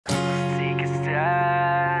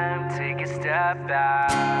step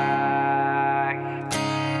back.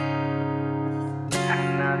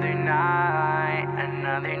 Another night,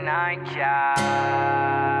 another nightcap.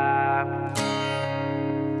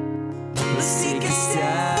 Let's take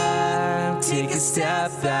a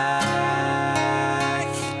step back.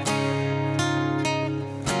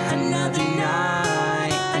 Another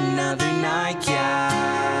night, another nightcap.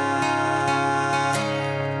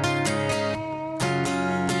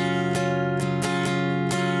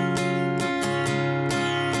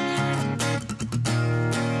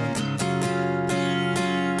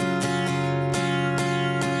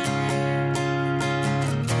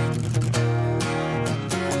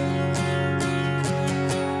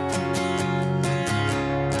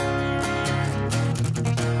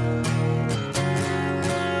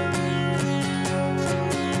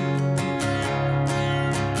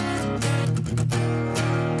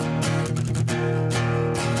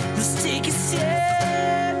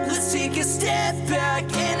 Step back,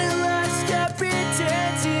 analyze the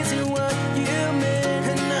pretenses and what you meant.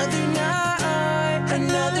 Another night,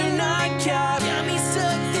 another nightcap. Got me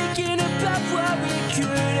stuck thinking about what we could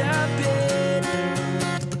have been.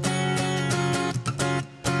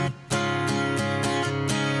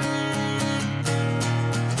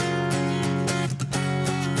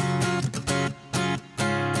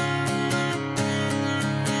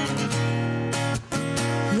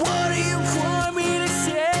 What do you want me to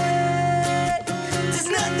say?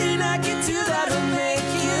 Nothing I can do that'll make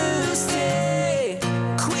you stay.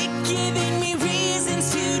 Quit giving me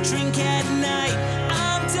reasons to drink at night.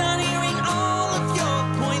 I'm done hearing all of your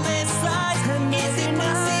pointless lies. Is it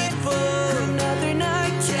possible another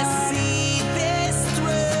night just see this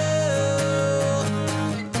through?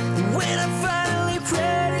 When I'm finally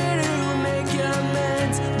ready to make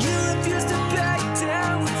amends, you refuse to back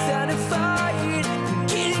down without a fight.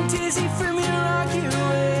 Getting dizzy from your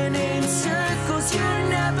arguing in circles. You're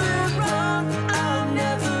never wrong, I'm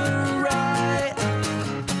never right.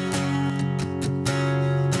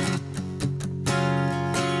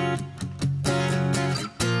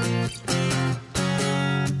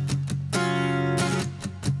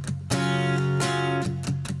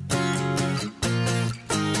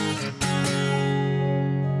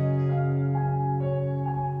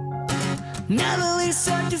 Now the least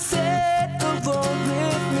I can fit along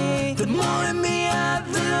with me. The more of me I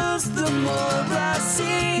lose, the more I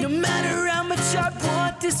see. No matter how much I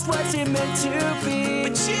want, this wasn't meant to be.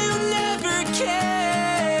 But you never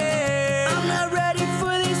care. I'm not ready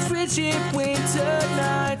for these frigid winter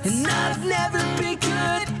nights. And I've never been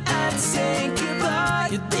good at saying goodbye.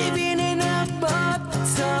 You're living in a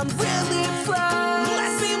month, time really flies.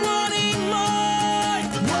 Left me wanting more.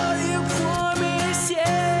 What do you want me to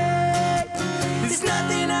say? There's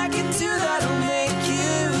nothing I can do that'll make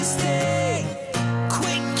you stay.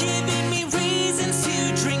 Quit giving me reasons to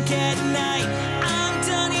drink at night. I'm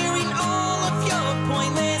done hearing all of your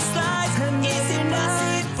pointless lies. Is it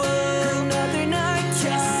possible another night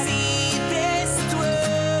just see this through?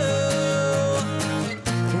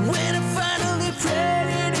 When I'm finally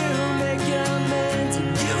ready to make amends,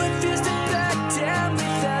 you refuse to back down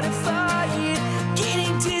without a fight.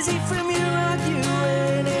 Getting dizzy from your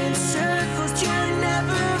arguing in circles. You're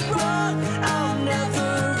never wrong, I'm never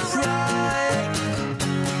right.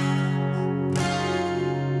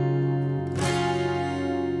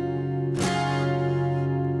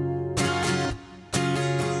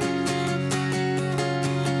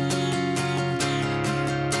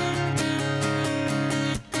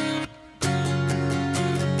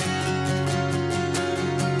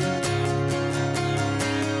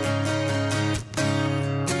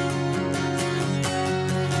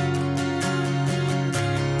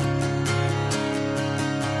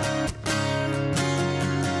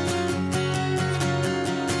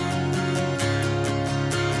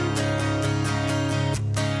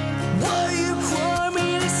 What do you want me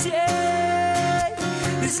to say?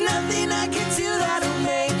 There's nothing I can do that'll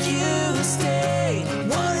make you stay.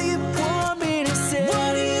 What do you want me to say?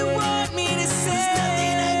 What do you want me to say? There's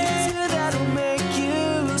nothing I can do that'll make you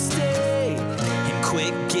stay. And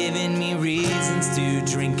quit giving me reasons to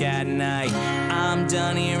drink at night. I'm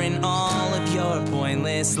done hearing all of your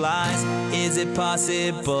pointless lies. Is it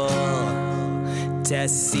possible to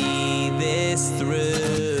see this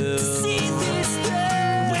through?